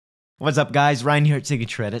What's up guys, Ryan here at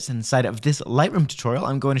Signature Edits, and inside of this Lightroom tutorial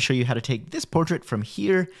I'm going to show you how to take this portrait from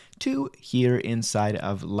here to here inside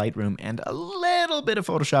of Lightroom and a little bit of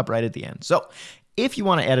Photoshop right at the end. So if you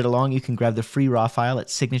want to edit along, you can grab the free raw file at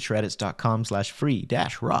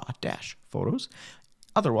signatureedits.com/free-raw-photos.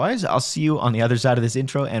 Otherwise, I'll see you on the other side of this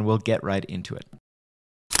intro and we'll get right into it.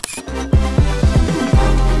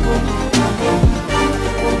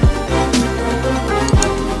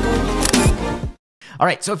 All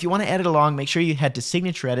right, so if you want to edit along, make sure you head to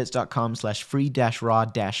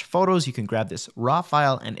signatureedits.com/free-raw-photos. You can grab this raw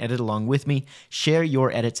file and edit along with me. Share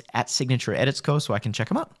your edits at Signature Edits Co. so I can check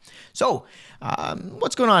them out. So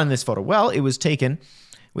what's going on in this photo? Well, it was taken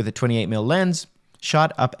with a 28mm lens,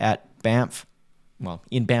 shot up at Banff, well,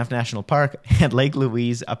 in Banff National Park at Lake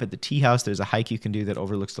Louise up at the tea house. There's a hike you can do that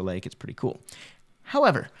overlooks the lake. It's pretty cool.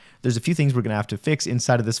 However, there's a few things we're going to have to fix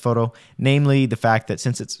inside of this photo, namely the fact that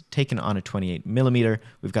since it's taken on a 28mm,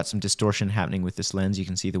 we've got some distortion happening with this lens. You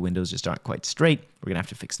can see the windows just aren't quite straight. We're going to have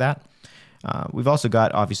to fix that. We've also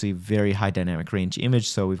got, obviously, very high dynamic range image,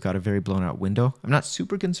 so we've got a very blown out window. I'm not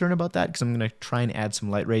super concerned about that because I'm going to try and add some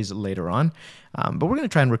light rays later on, but we're going to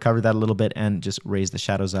try and recover that a little bit and just raise the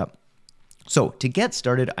shadows up. So to get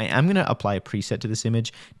started, I am going to apply a preset to this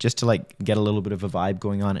image just to like get a little bit of a vibe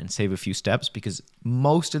going on and save a few steps, because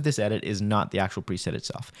most of this edit is not the actual preset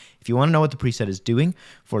itself. If you want to know what the preset is doing,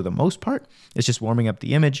 for the most part, it's just warming up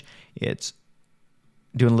the image. It's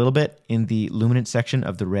doing a little bit in the luminance section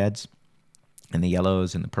of the reds and the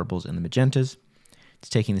yellows and the purples and the magentas. It's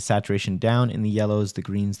taking the saturation down in the yellows, the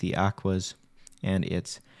greens, the aquas, and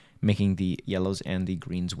it's making the yellows and the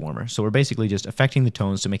greens warmer. So we're basically just affecting the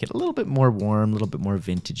tones to make it a little bit more warm, a little bit more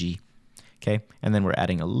vintagey, okay? And then we're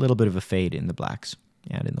adding a little bit of a fade in the blacks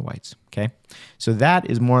and in the whites, okay? So that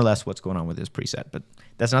is more or less what's going on with this preset, but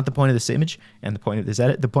that's not the point of this image and the point of this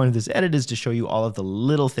edit. The point of this edit is to show you all of the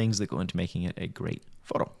little things that go into making it a great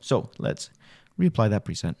photo. So let's reapply that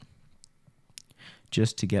preset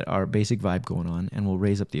just to get our basic vibe going on, and we'll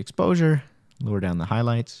raise up the exposure, lower down the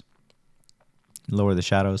highlights, lower the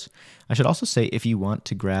shadows. I should also say, if you want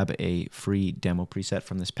to grab a free demo preset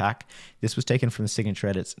from this pack, this was taken from the Signature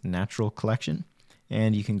Edits Natural Collection,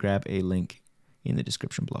 and you can grab a link in the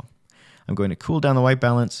description below. I'm going to cool down the white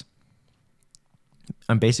balance.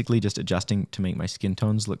 I'm basically just adjusting to make my skin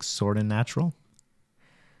tones look sort of natural.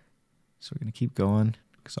 So we're going to keep going,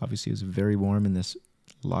 because obviously it's very warm in this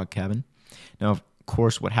log cabin. Now, of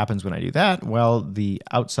course, what happens when I do that? Well, the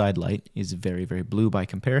outside light is very, very blue by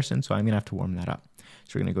comparison, so I'm going to have to warm that up.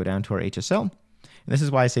 So we're going to go down to our HSL, and this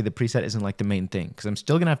is why I say the preset isn't like the main thing, because I'm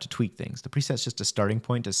still going to have to tweak things. The preset's just a starting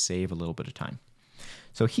point to save a little bit of time.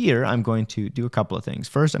 So here, I'm going to do a couple of things.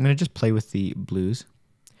 First, I'm going to just play with the blues,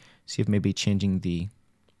 see if maybe changing the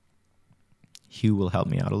hue will help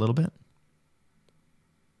me out a little bit.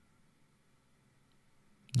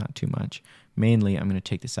 Not too much. Mainly, I'm going to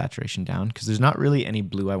take the saturation down because there's not really any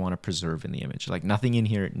blue I want to preserve in the image. Like nothing in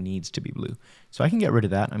here needs to be blue. So I can get rid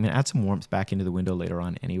of that. I'm going to add some warmth back into the window later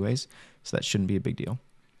on anyways, so that shouldn't be a big deal.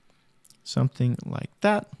 Something like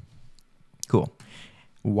that. Cool.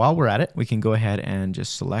 While we're at it, we can go ahead and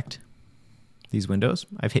just select these windows.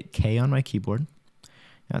 I've hit K on my keyboard.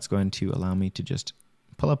 That's going to allow me to just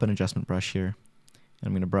pull up an adjustment brush here. And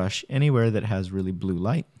I'm going to brush anywhere that has really blue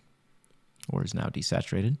light or is now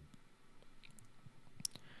desaturated.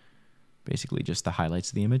 Basically just the highlights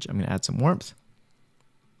of the image. I'm going to add some warmth,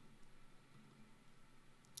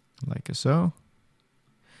 like so,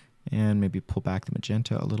 and maybe pull back the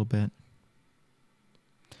magenta a little bit.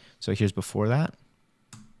 So here's before that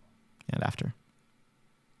and after.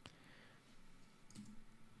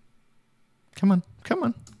 Come on, come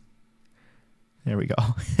on. There we go.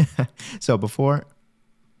 So before,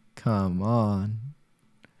 come on.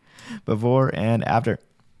 Before and after.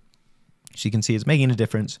 So you can see it's making a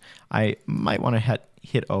difference. I might want to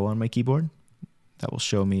hit O on my keyboard. That will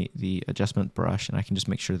show me the adjustment brush, and I can just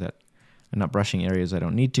make sure that I'm not brushing areas I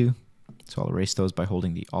don't need to. So I'll erase those by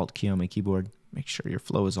holding the Alt key on my keyboard. Make sure your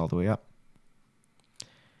flow is all the way up.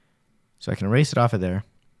 So I can erase it off of there.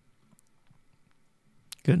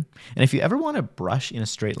 Good. And if you ever want to brush in a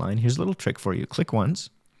straight line, here's a little trick for you. Click once,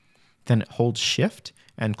 then hold Shift,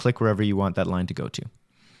 and click wherever you want that line to go to.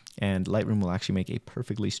 And Lightroom will actually make a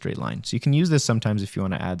perfectly straight line. So you can use this sometimes if you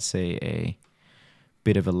want to add, say, a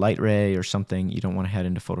bit of a light ray or something. You don't want to head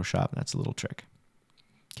into Photoshop. That's a little trick.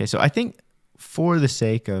 Okay, so I think for the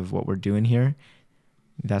sake of what we're doing here,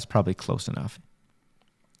 that's probably close enough.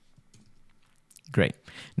 Great.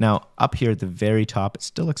 Now, up here at the very top, it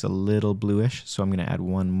still looks a little bluish, so I'm going to add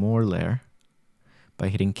one more layer by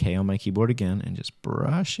hitting K on my keyboard again and just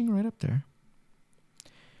brushing right up there.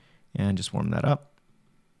 And just warm that up.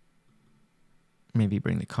 Maybe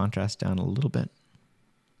bring the contrast down a little bit.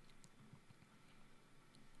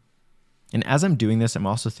 And as I'm doing this, I'm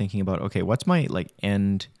also thinking about, okay, what's my like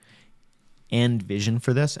end vision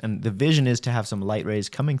for this? And the vision is to have some light rays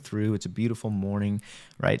coming through. It's a beautiful morning,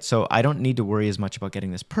 right? So I don't need to worry as much about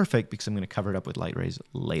getting this perfect because I'm going to cover it up with light rays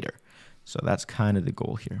later. So that's kind of the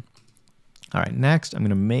goal here. All right, next I'm going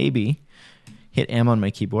to maybe hit M on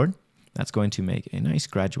my keyboard. That's going to make a nice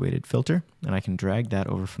graduated filter, and I can drag that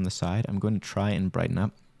over from the side. I'm going to try and brighten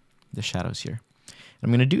up the shadows here. I'm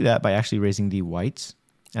going to do that by actually raising the whites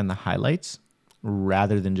and the highlights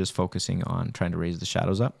rather than just focusing on trying to raise the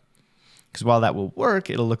shadows up. Because while that will work,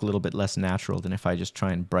 it'll look a little bit less natural than if I just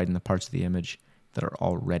try and brighten the parts of the image that are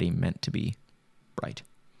already meant to be bright.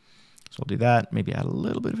 So I'll do that, maybe add a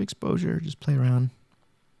little bit of exposure, just play around.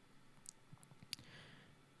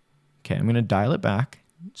 Okay, I'm going to dial it back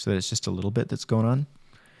so that it's just a little bit that's going on,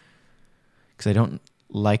 because I don't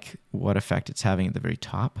like what effect it's having at the very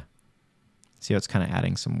top. See how it's kind of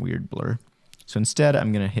adding some weird blur. So instead,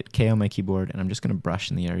 I'm going to hit K on my keyboard, and I'm just going to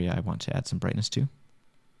brush in the area I want to add some brightness to.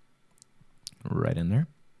 Right in there.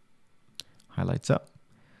 Highlights up.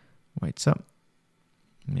 Whites up.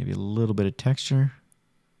 Maybe a little bit of texture.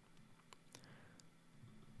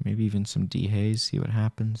 Maybe even some dehaze, see what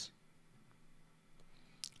happens.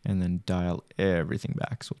 And then dial everything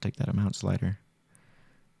back. So we'll take that amount slider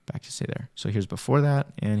back to say there. So here's before that,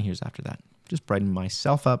 and here's after that. Just brighten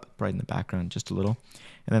myself up, brighten the background just a little.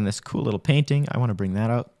 And then this cool little painting, I want to bring that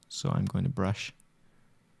out. So I'm going to brush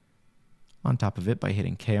on top of it by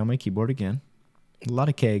hitting K on my keyboard again. A lot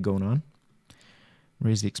of K going on.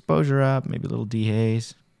 Raise the exposure up, maybe a little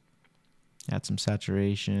dehaze. Add some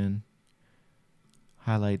saturation.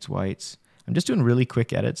 Highlights, whites. I'm just doing really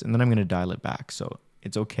quick edits, and then I'm going to dial it back. So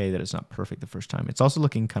it's okay that it's not perfect the first time. It's also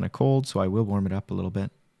looking kind of cold, so I will warm it up a little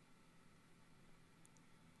bit.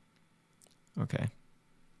 Okay.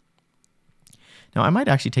 Now I might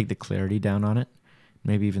actually take the clarity down on it,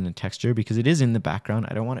 maybe even the texture, because it is in the background.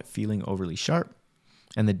 I don't want it feeling overly sharp,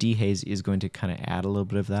 and the dehaze is going to kind of add a little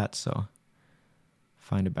bit of that, so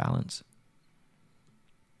find a balance.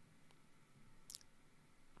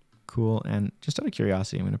 Cool, and just out of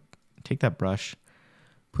curiosity, I'm going to take that brush,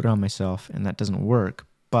 put it on myself, and that doesn't work,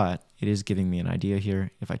 but it is giving me an idea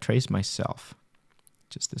here. If I trace myself,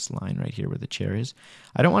 just this line right here where the chair is,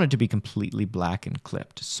 I don't want it to be completely black and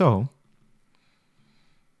clipped. So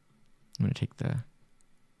I'm going to take the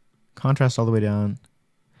contrast all the way down,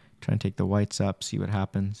 try and take the whites up, see what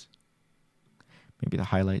happens. Maybe the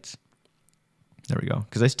highlights. There we go.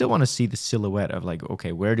 Because I still want to see the silhouette of like,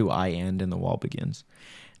 okay, where do I end and the wall begins?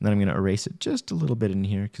 And then I'm going to erase it just a little bit in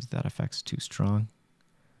here because that effect's too strong.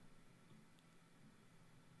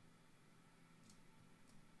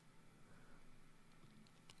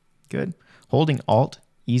 Good. Holding Alt,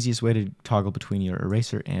 easiest way to toggle between your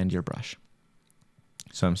eraser and your brush.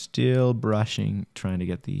 So I'm still brushing, trying to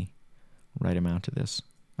get the right amount of this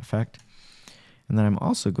effect. And then I'm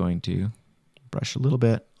also going to brush a little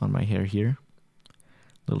bit on my hair here.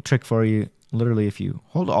 Little trick for you. Literally, if you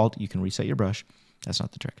hold Alt, you can reset your brush. That's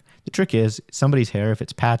not the trick. The trick is somebody's hair, if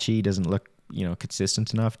it's patchy, doesn't look,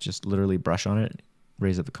 consistent enough, just literally brush on it,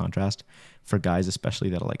 raise up the contrast. For guys especially,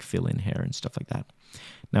 that'll like fill in hair and stuff like that.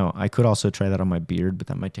 Now, I could also try that on my beard, but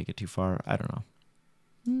that might take it too far. I don't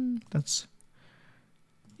know.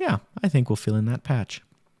 Yeah, I think we'll fill in that patch.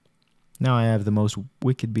 Now I have the most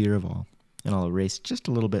wicked beard of all, and I'll erase just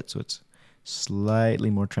a little bit so it's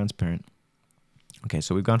slightly more transparent. Okay,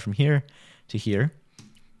 so we've gone from here to here,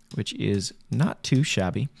 which is not too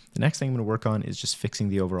shabby. The next thing I'm going to work on is just fixing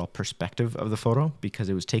the overall perspective of the photo because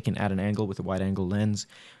it was taken at an angle with a wide angle lens.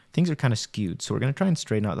 Things are kind of skewed, so we're going to try and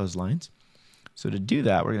straighten out those lines. So to do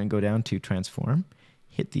that, we're going to go down to Transform,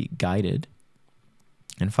 hit the Guided,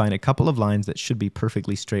 and find a couple of lines that should be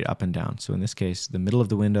perfectly straight up and down. So in this case, the middle of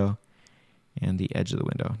the window and the edge of the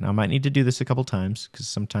window. Now I might need to do this a couple times because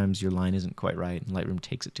sometimes your line isn't quite right and Lightroom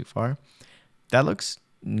takes it too far. That looks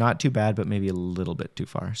not too bad, but maybe a little bit too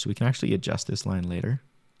far. So we can actually adjust this line later,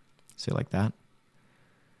 say like that,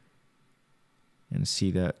 and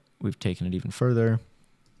see that we've taken it even further.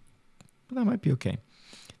 But that might be okay.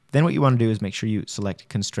 Then what you want to do is make sure you select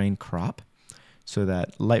Constrain Crop so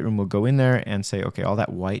that Lightroom will go in there and say, okay, all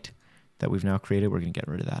that white that we've now created, we're going to get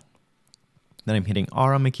rid of that. Then I'm hitting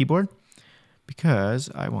R on my keyboard because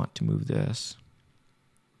I want to move this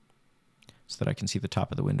so that I can see the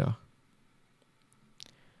top of the window.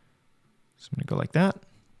 So I'm going to go like that.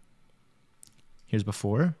 Here's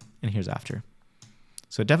before and here's after.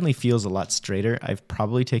 So it definitely feels a lot straighter. I've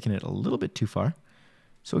probably taken it a little bit too far.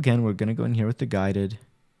 So again, we're going to go in here with the Guided.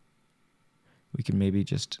 We can maybe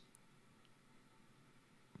just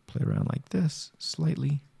play around like this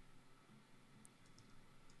slightly.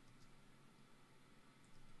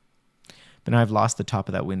 But now I've lost the top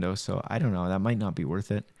of that window, so I don't know. That might not be worth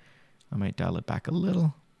it. I might dial it back a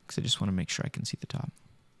little because I just want to make sure I can see the top.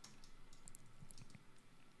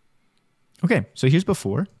 Okay, so here's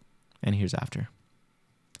before and here's after.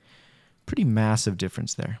 Pretty massive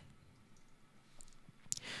difference there.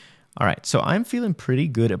 All right, so I'm feeling pretty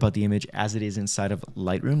good about the image as it is inside of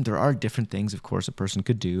Lightroom. There are different things, of course, a person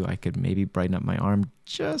could do. I could maybe brighten up my arm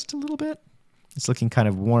just a little bit. It's looking kind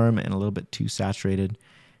of warm and a little bit too saturated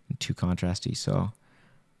and too contrasty. So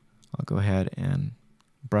I'll go ahead and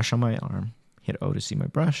brush on my arm, hit O to see my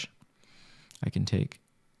brush. I can take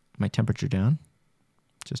my temperature down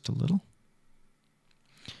just a little.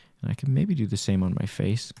 And I can maybe do the same on my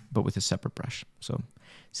face, but with a separate brush. So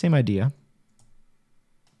same idea.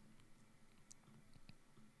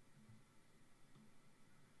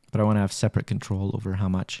 But I want to have separate control over how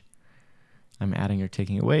much I'm adding or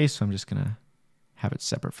taking away, so I'm just going to have it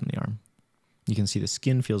separate from the arm. You can see the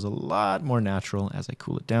skin feels a lot more natural as I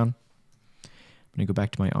cool it down. I'm going to go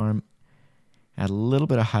back to my arm, add a little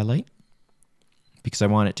bit of highlight, because I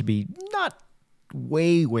want it to be not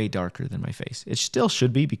way, way darker than my face. It still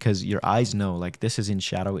should be, because your eyes know, like, this is in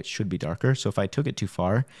shadow, it should be darker. So if I took it too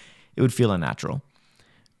far, it would feel unnatural.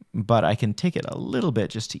 But I can take it a little bit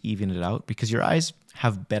just to even it out, because your eyes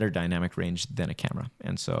have better dynamic range than a camera.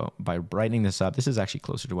 And so by brightening this up, this is actually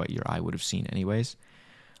closer to what your eye would have seen anyways,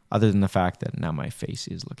 other than the fact that now my face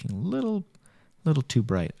is looking a little too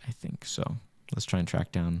bright, I think. So let's try and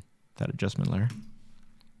track down that adjustment layer.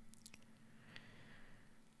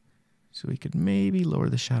 So we could maybe lower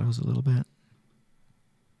the shadows a little bit,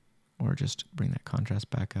 or just bring that contrast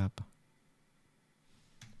back up.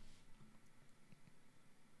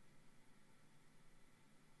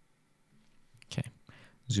 Okay,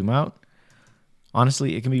 zoom out.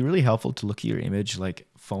 Honestly, it can be really helpful to look at your image like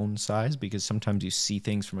phone size, because sometimes you see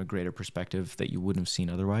things from a greater perspective that you wouldn't have seen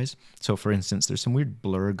otherwise. So for instance, there's some weird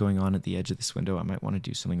blur going on at the edge of this window. I might want to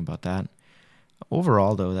do something about that.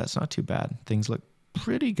 Overall though, that's not too bad. Things look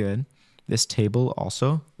pretty good. This table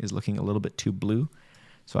also is looking a little bit too blue.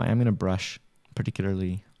 So I am going to brush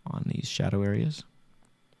particularly on these shadow areas.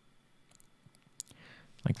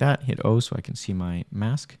 Like that, hit O so I can see my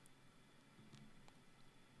mask.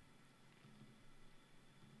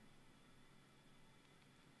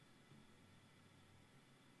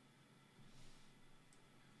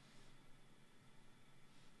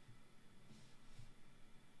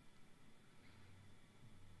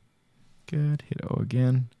 Good, hit O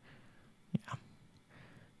again. Yeah.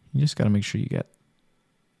 You just got to make sure you get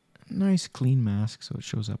a nice clean mask so it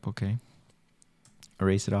shows up okay.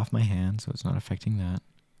 Erase it off my hand so it's not affecting that.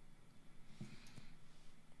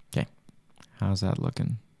 Okay, how's that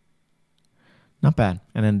looking? Not bad.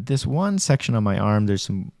 And then this one section on my arm, there's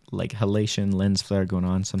some like halation, lens flare going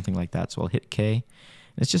on, something like that. So I'll hit K. And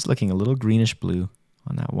it's just looking a little greenish blue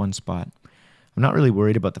on that one spot. I'm not really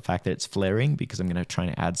worried about the fact that it's flaring, because I'm going to try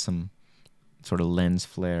and add some sort of lens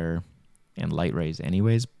flare and light rays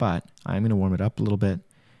anyways, but I'm going to warm it up a little bit,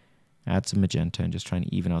 add some magenta, and just try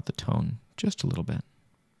and even out the tone just a little bit.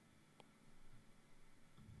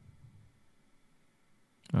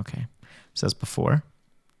 Okay, so that's before.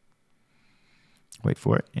 Wait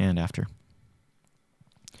for it, and after.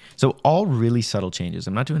 So all really subtle changes.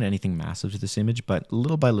 I'm not doing anything massive to this image, but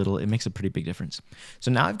little by little, it makes a pretty big difference.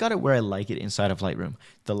 So now I've got it where I like it inside of Lightroom.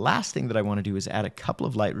 The last thing that I want to do is add a couple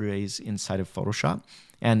of light rays inside of Photoshop.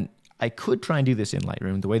 And I could try and do this in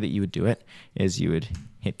Lightroom. The way that you would do it is you would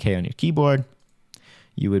hit K on your keyboard.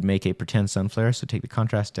 You would make a pretend sun flare. So take the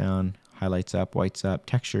contrast down, highlights up, whites up,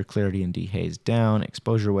 texture, clarity, and dehaze down,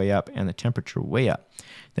 exposure way up, and the temperature way up.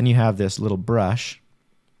 Then you have this little brush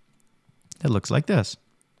that looks like this.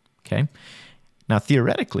 Okay. Now,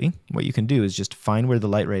 theoretically, what you can do is just find where the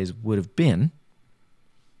light rays would have been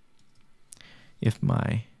if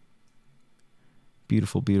my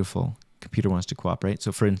beautiful, beautiful computer wants to cooperate.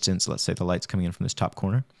 So for instance, let's say the light's coming in from this top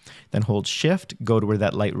corner. Then hold Shift, go to where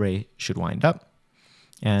that light ray should wind up,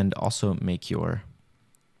 and also make your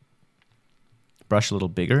brush a little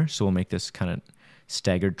bigger. So we'll make this kind of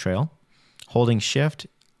staggered trail. Holding Shift,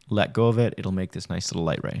 let go of it, it'll make this nice little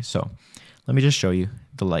light ray. So let me just show you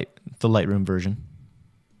the Lightroom version.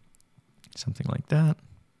 Something like that.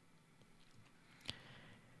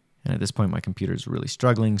 And at this point, my computer is really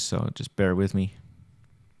struggling, so just bear with me.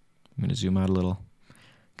 I'm going to zoom out a little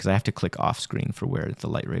because I have to click off screen for where the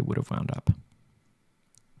light ray would have wound up.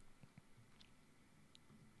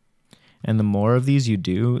 And the more of these you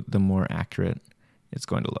do, the more accurate it's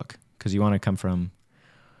going to look, because you want to come from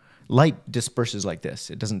light disperses like this.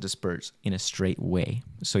 It doesn't disperse in a straight way.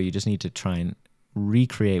 So you just need to try and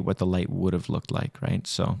recreate what the light would have looked like, right?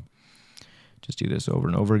 So just do this over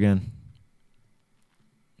and over again.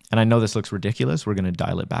 And I know this looks ridiculous. We're going to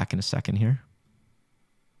dial it back in a second here.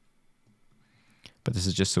 But this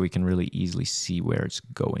is just so we can really easily see where it's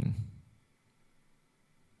going.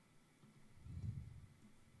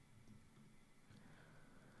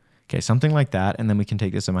 Okay, something like that. And then we can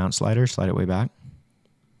take this amount slider, slide it way back.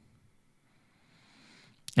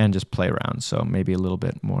 And just play around. So maybe a little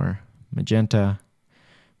bit more magenta,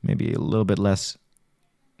 maybe a little bit less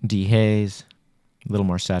dehaze, a little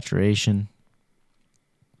more saturation.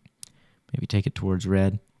 Maybe take it towards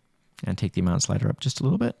red and take the amount slider up just a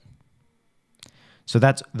little bit. So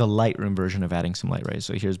that's the Lightroom version of adding some light rays.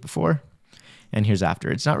 So here's before and here's after.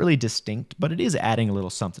 It's not really distinct, but it is adding a little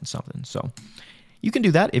something, something. So you can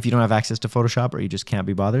do that if you don't have access to Photoshop or you just can't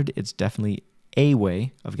be bothered. It's definitely a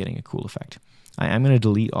way of getting a cool effect. I am going to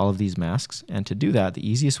delete all of these masks. And to do that, the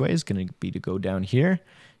easiest way is going to be to go down here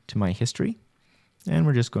to my history. And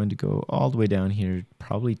we're just going to go all the way down here,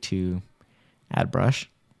 probably to add brush.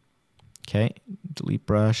 Okay, delete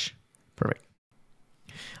brush. Perfect.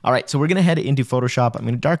 All right, so we're going to head into Photoshop. I'm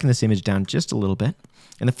going to darken this image down just a little bit.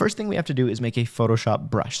 And the first thing we have to do is make a Photoshop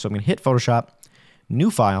brush. So I'm going to hit Photoshop, new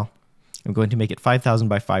file. I'm going to make it 5,000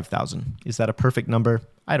 by 5,000. Is that a perfect number?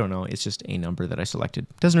 I don't know. It's just a number that I selected.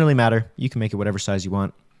 Doesn't really matter. You can make it whatever size you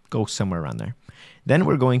want. Go somewhere around there. Then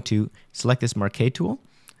we're going to select this Marquee tool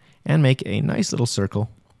and make a nice little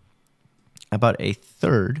circle about a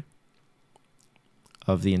third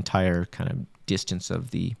of the entire kind of distance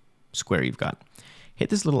of the square you've got. Hit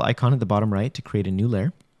this little icon at the bottom right to create a new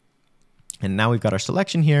layer. And now we've got our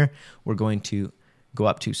selection here. We're going to go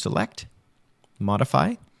up to Select,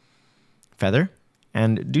 Modify, Feather,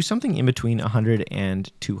 and do something in between 100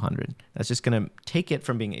 and 200. That's just going to take it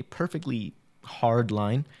from being a perfectly hard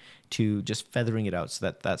line to just feathering it out so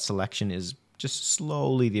that that selection is just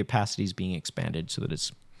slowly, the opacity is being expanded so that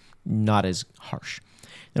it's not as harsh.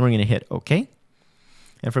 Then we're going to hit OK.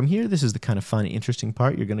 And from here, this is the kind of fun, interesting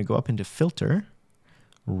part. You're going to go up into Filter,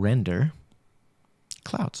 Render,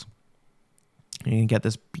 Clouds. And you can get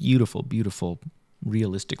this beautiful, beautiful,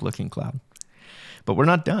 realistic looking cloud. But we're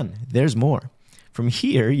not done. There's more. From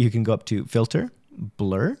here, you can go up to Filter,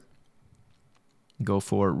 Blur, go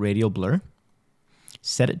for Radial Blur,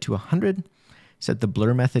 set it to 100, set the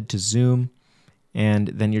blur method to zoom, and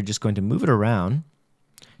then you're just going to move it around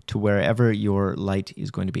to wherever your light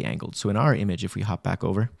is going to be angled. So in our image, if we hop back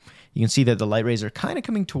over, you can see that the light rays are kind of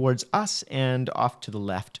coming towards us and off to the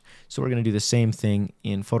left. So we're going to do the same thing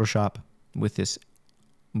in Photoshop with this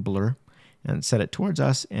blur and set it towards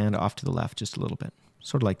us and off to the left just a little bit,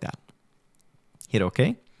 sort of like that. Hit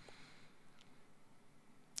OK.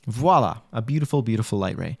 Voila, a beautiful, beautiful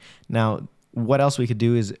light ray. Now, what else we could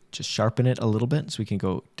do is just sharpen it a little bit. So we can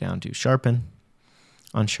go down to Sharpen,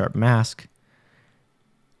 Unsharp Mask,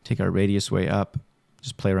 take our radius way up,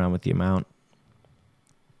 just play around with the amount.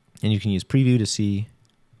 And you can use Preview to see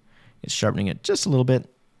it's sharpening it just a little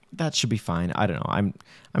bit. That should be fine. I don't know. I'm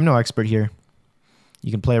no expert here.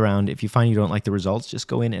 You can play around. If you find you don't like the results, just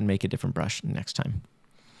go in and make a different brush next time.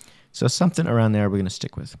 So something around there we're going to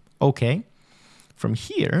stick with. Okay. From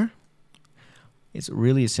here, it's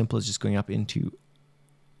really as simple as just going up into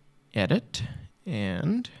Edit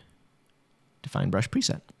and Define Brush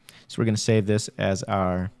Preset. So we're going to save this as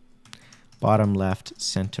our bottom left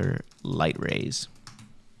center light rays.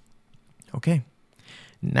 Okay.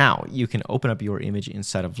 Now you can open up your image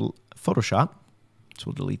inside of Photoshop. So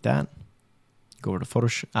we'll delete that. Go over to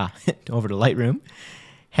Photoshop, over to Lightroom.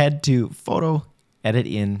 Head to Photo, Edit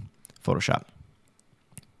in Photoshop.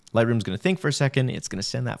 Lightroom's going to think for a second. It's going to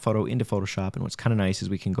send that photo into Photoshop. And what's kind of nice is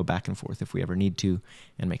we can go back and forth if we ever need to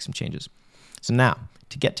and make some changes. So now,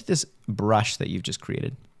 to get to this brush that you've just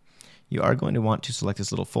created, you are going to want to select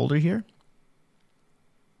this little folder here.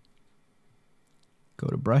 Go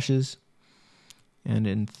to Brushes. And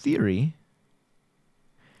in theory,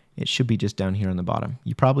 it should be just down here on the bottom.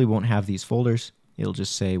 You probably won't have these folders. It'll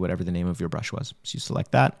just say whatever the name of your brush was. So you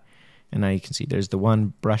select that. And now you can see there's the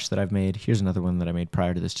one brush that I've made. Here's another one that I made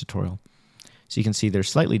prior to this tutorial. So you can see they're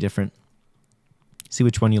slightly different. See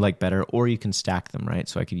which one you like better, or you can stack them, right?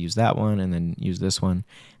 So I could use that one and then use this one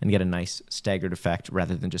and get a nice staggered effect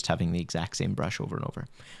rather than just having the exact same brush over and over.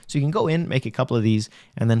 So you can go in, make a couple of these,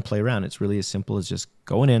 and then play around. It's really as simple as just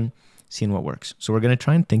going in, seeing what works. So we're going to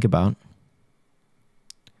try and think about,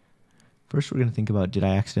 first we're going to think about, did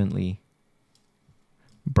I accidentally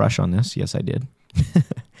brush on this? Yes, I did.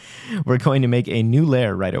 We're going to make a new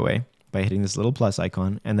layer right away by hitting this little plus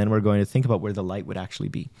icon, and then we're going to think about where the light would actually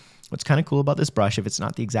be. What's kind of cool about this brush, if it's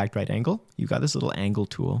not the exact right angle, you've got this little angle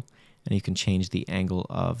tool and you can change the angle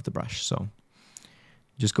of the brush. So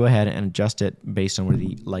just go ahead and adjust it based on where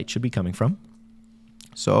the light should be coming from.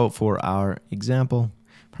 So for our example,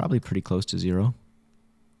 probably pretty close to 0.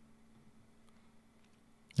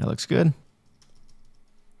 That looks good.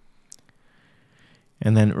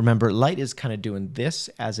 And then remember, light is kind of doing this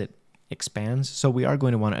as it expands. So we are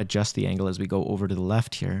going to want to adjust the angle as we go over to the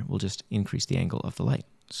left here. We'll just increase the angle of the light.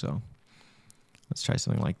 So let's try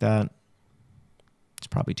something like that. It's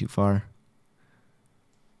probably too far.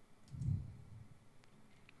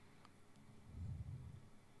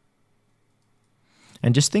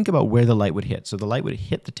 And just think about where the light would hit. So the light would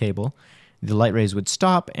hit the table, the light rays would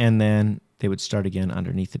stop, and then they would start again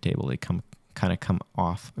underneath the table. They kind of come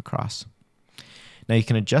off across. Now you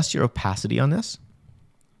can adjust your opacity on this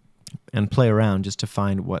and play around just to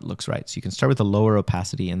find what looks right. So you can start with a lower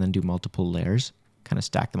opacity and then do multiple layers, kind of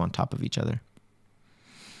stack them on top of each other.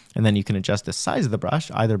 And then you can adjust the size of the brush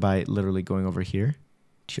either by literally going over here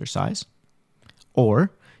to your size,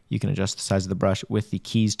 or you can adjust the size of the brush with the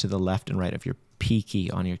keys to the left and right of your P key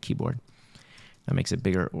on your keyboard. That makes it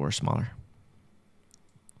bigger or smaller.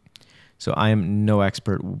 So I am no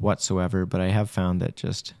expert whatsoever, but I have found that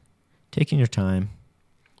just taking your time,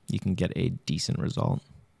 you can get a decent result.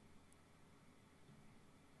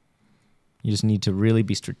 You just need to really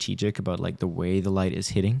be strategic about like the way the light is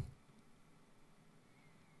hitting.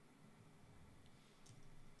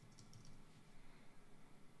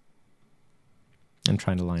 And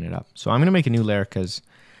trying to line it up. So I'm going to make a new layer because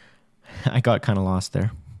I got kind of lost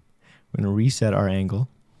there. We're going to reset our angle.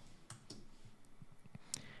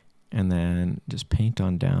 And then just paint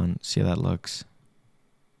on down. See how that looks.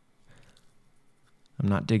 I'm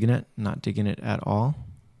not digging it at all.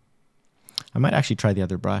 I might actually try the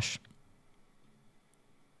other brush.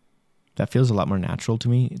 That feels a lot more natural to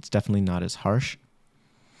me. It's definitely not as harsh.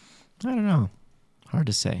 I don't know. Hard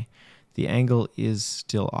to say. The angle is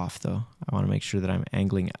still off though. I want to make sure that I'm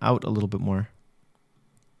angling out a little bit more.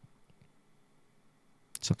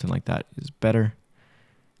 Something like that is better. And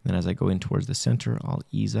then as I go in towards the center, I'll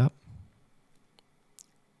ease up.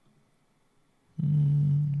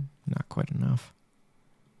 Not quite enough.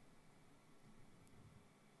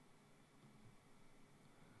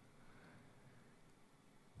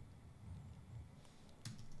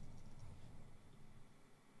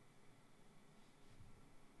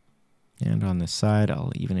 And on this side,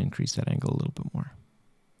 I'll even increase that angle a little bit more.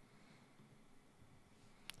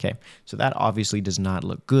 Okay, so that obviously does not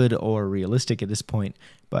look good or realistic at this point,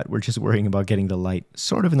 but we're just worrying about getting the light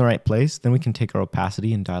sort of in the right place. Then we can take our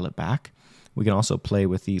opacity and dial it back. We can also play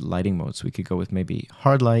with the lighting mode. So we could go with maybe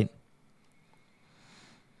hard light.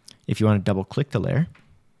 If you want to double click the layer,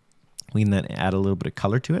 we can then add a little bit of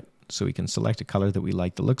color to it. So we can select a color that we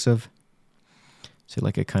like the looks of. Say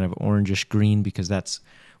like a kind of orangish green, because that's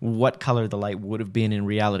what color the light would have been in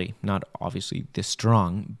reality. Not obviously this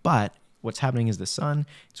strong, but what's happening is the sun,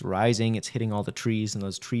 it's rising, it's hitting all the trees, and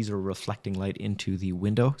those trees are reflecting light into the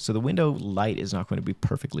window. So the window light is not going to be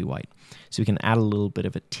perfectly white. So we can add a little bit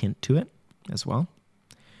of a tint to it as well.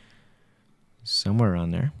 Somewhere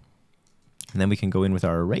around there. And then we can go in with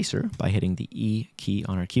our eraser by hitting the E key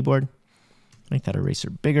on our keyboard. Make that eraser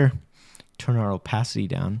bigger. Turn our opacity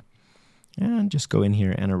down. And just go in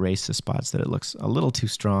here and erase the spots that it looks a little too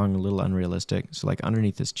strong, a little unrealistic. So like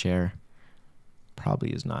underneath this chair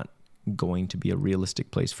probably is not going to be a realistic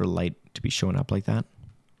place for light to be showing up like that.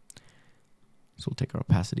 So we'll take our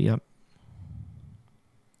opacity up.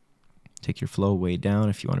 Take your flow way down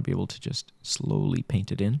if you want to be able to just slowly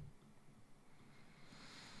paint it in.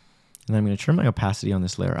 And then I'm going to turn my opacity on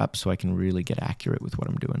this layer up so I can really get accurate with what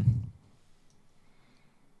I'm doing.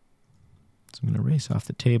 So I'm going to erase off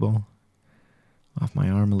the table. Off my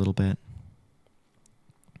arm a little bit,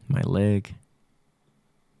 my leg.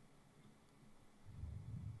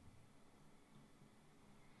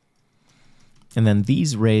 And then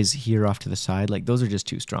these rays here off to the side, like those are just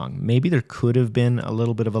too strong. Maybe there could have been a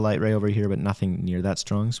little bit of a light ray over here, but nothing near that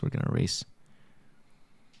strong. So we're going to erase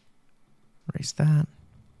that.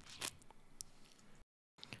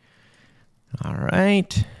 All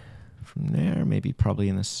right. From there, maybe probably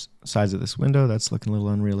in the size of this window, that's looking a little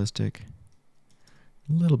unrealistic.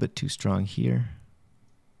 A little bit too strong here.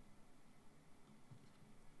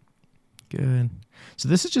 Good. So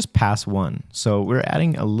this is just pass one. So we're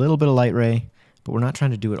adding a little bit of light ray, but we're not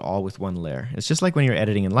trying to do it all with one layer. It's just like when you're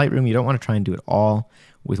editing in Lightroom, you don't want to try and do it all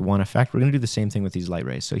with one effect. We're going to do the same thing with these light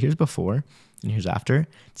rays. So here's before and here's after.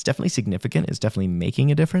 It's definitely significant. It's definitely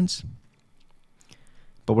making a difference,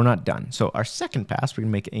 but we're not done. So our second pass, we're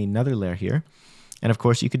going to make another layer here. And of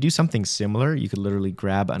course, you could do something similar. You could literally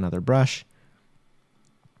grab another brush,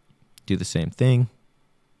 do the same thing.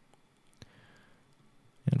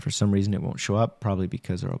 And for some reason, it won't show up, probably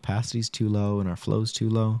because our opacity is too low and our flow is too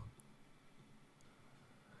low.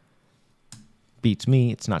 Beats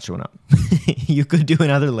me, it's not showing up. You could do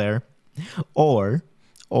another layer, or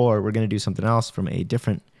we're going to do something else from a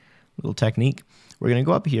different little technique. We're going to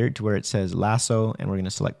go up here to where it says lasso, and we're going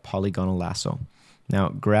to select polygonal lasso. Now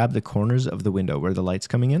grab the corners of the window where the light's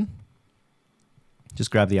coming in. Just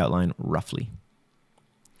grab the outline roughly.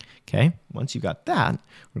 Okay, once you got that,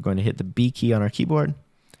 we're going to hit the B key on our keyboard,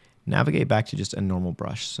 navigate back to just a normal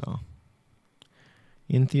brush. So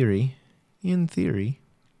in theory,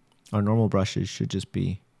 our normal brushes should just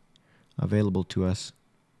be available to us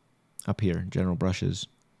up here. General brushes.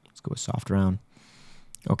 Let's go with soft round.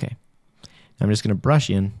 Okay. Now I'm just going to brush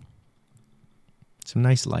in some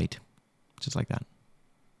nice light, just like that.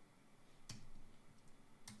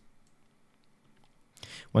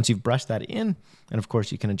 Once you've brushed that in, and of course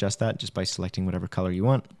you can adjust that just by selecting whatever color you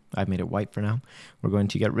want. I've made it white for now. We're going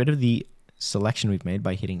to get rid of the selection we've made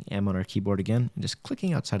by hitting M on our keyboard again and just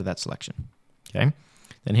clicking outside of that selection. Okay.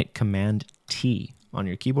 Then hit Command T on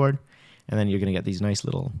your keyboard, and then you're going to get these nice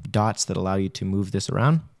little dots that allow you to move this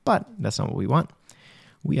around, but that's not what we want.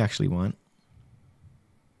 We actually want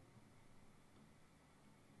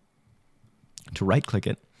to right-click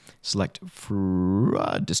it, select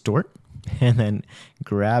Distort, and then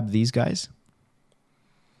grab these guys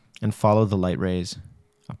and follow the light rays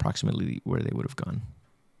approximately where they would have gone.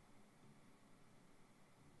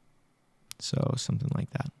 So something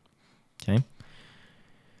like that. Okay.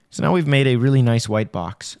 So now we've made a really nice white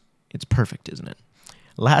box. It's perfect, isn't it?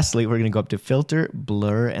 Lastly, we're going to go up to Filter,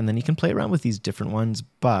 Blur, and then you can play around with these different ones,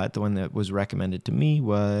 but the one that was recommended to me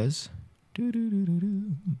was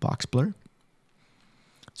Box Blur.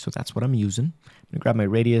 So that's what I'm using. I'm going to grab my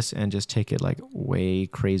radius and just take it like way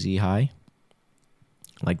crazy high,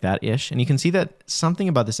 like that-ish. And you can see that something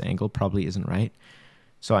about this angle probably isn't right.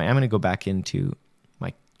 So I am going to go back into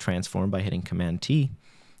my transform by hitting Command T,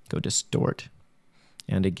 go Distort.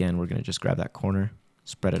 And again, we're going to just grab that corner,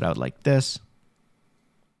 spread it out like this.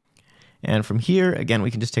 And from here, again,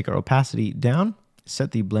 we can just take our opacity down,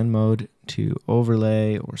 set the blend mode to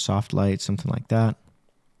overlay or soft light, something like that.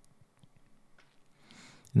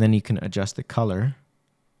 And then you can adjust the color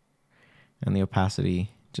and the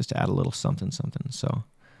opacity just to add a little something. So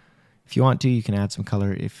if you want to, you can add some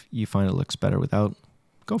color. If you find it looks better without,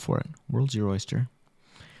 go for it. World's your oyster.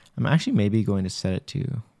 I'm actually maybe going to set it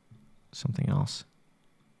to something else.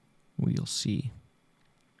 We'll see.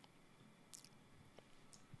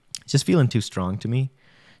 It's just feeling too strong to me.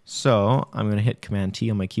 So I'm going to hit Command T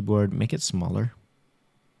on my keyboard, make it smaller.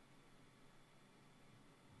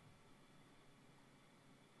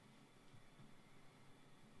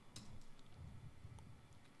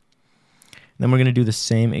 And then we're going to do the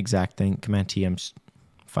same exact thing. Command T, I'm just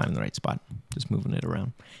finding the right spot, just moving it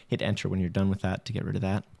around. Hit Enter when you're done with that to get rid of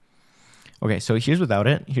that. Okay, so here's without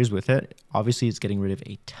it, here's with it. Obviously, it's getting rid of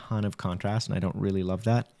a ton of contrast, and I don't really love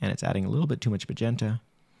that. And it's adding a little bit too much magenta.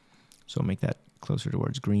 So I'll make that closer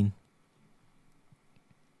towards green.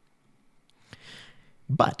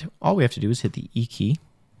 But all we have to do is hit the E key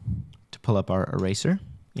to pull up our eraser,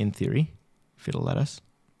 in theory, if it'll let us.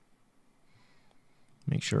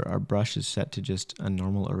 Make sure our brush is set to just a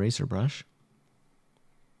normal eraser brush.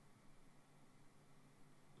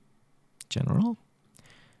 General.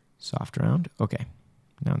 Soft round. Okay.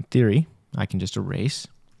 Now in theory, I can just erase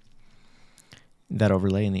that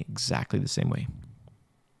overlay in exactly the same way.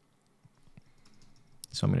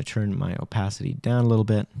 So I'm going to turn my opacity down a little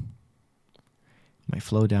bit, my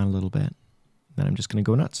flow down a little bit, then I'm just going to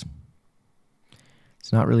go nuts.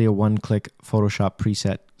 It's not really a one-click Photoshop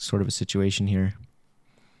preset sort of a situation here.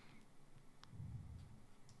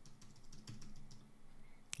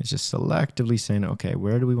 It's just selectively saying, okay,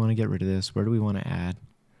 where do we want to get rid of this? Where do we want to add?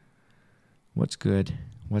 What's good,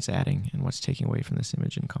 what's adding, and what's taking away from this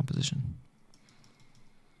image in composition.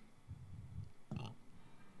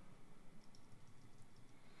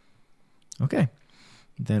 Okay,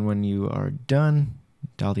 then when you are done,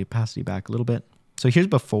 dial the opacity back a little bit. So here's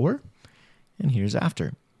before, and here's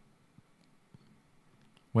after.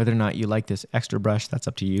 Whether or not you like this extra brush, that's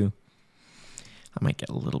up to you. I might get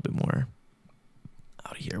a little bit more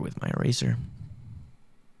out of here with my eraser.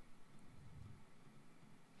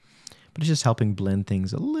 But it's just helping blend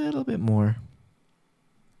things a little bit more.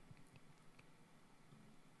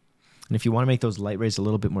 And if you want to make those light rays a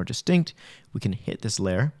little bit more distinct, we can hit this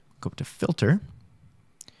layer, go up to Filter,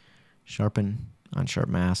 Sharpen, Unsharp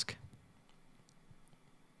Mask,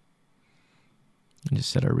 and just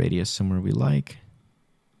set our radius somewhere we like.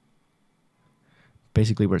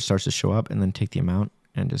 basically where it starts to show up, and then take the amount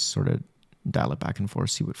and just sort of dial it back and forth,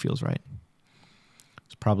 see what feels right.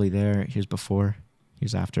 It's probably there. Here's before,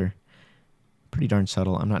 here's after. Pretty darn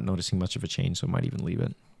subtle. I'm not noticing much of a change, so I might even leave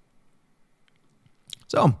it.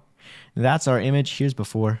 So that's our image. Here's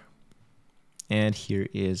before, and here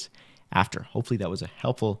is after. Hopefully that was a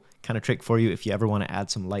helpful kind of trick for you if you ever want to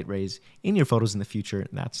add some light rays in your photos in the future.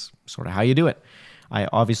 That's sort of how you do it. I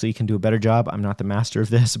obviously can do a better job. I'm not the master of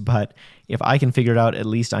this, but if I can figure it out, at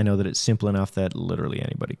least I know that it's simple enough that literally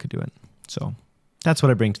anybody could do it. So that's what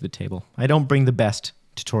I bring to the table. I don't bring the best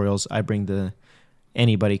tutorials. I bring the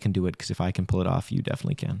anybody can do it, because if I can pull it off, you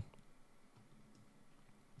definitely can.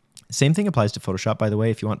 Same thing applies to Photoshop, by the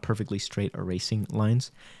way. If you want perfectly straight erasing lines,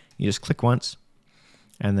 you just click once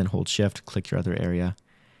and then hold Shift, click your other area,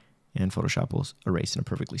 and Photoshop will erase in a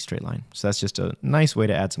perfectly straight line. So that's just a nice way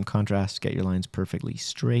to add some contrast, get your lines perfectly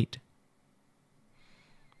straight.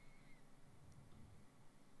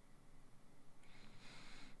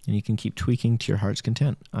 And you can keep tweaking to your heart's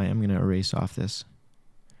content. I am going to erase off this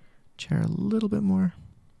chair a little bit more.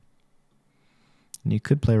 And you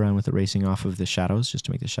could play around with erasing off of the shadows just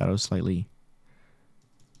to make the shadows slightly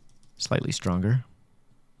stronger.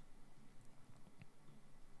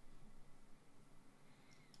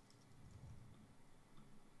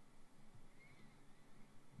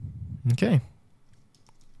 Okay.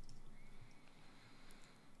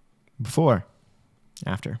 Before,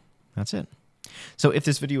 after. That's it. So if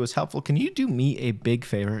this video was helpful, can you do me a big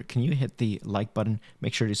favor? Can you hit the like button,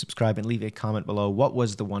 make sure to subscribe, and leave a comment below. What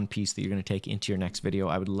was the one piece that you're going to take into your next video?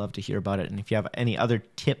 I would love to hear about it. And if you have any other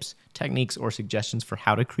tips, techniques, or suggestions for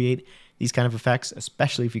how to create these kind of effects,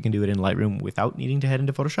 especially if you can do it in Lightroom without needing to head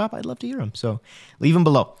into Photoshop, I'd love to hear them. So leave them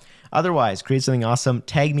below. Otherwise, create something awesome.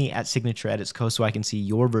 Tag me at Signature Edits Co. so I can see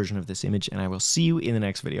your version of this image, and I will see you in the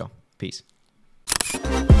next video. Peace.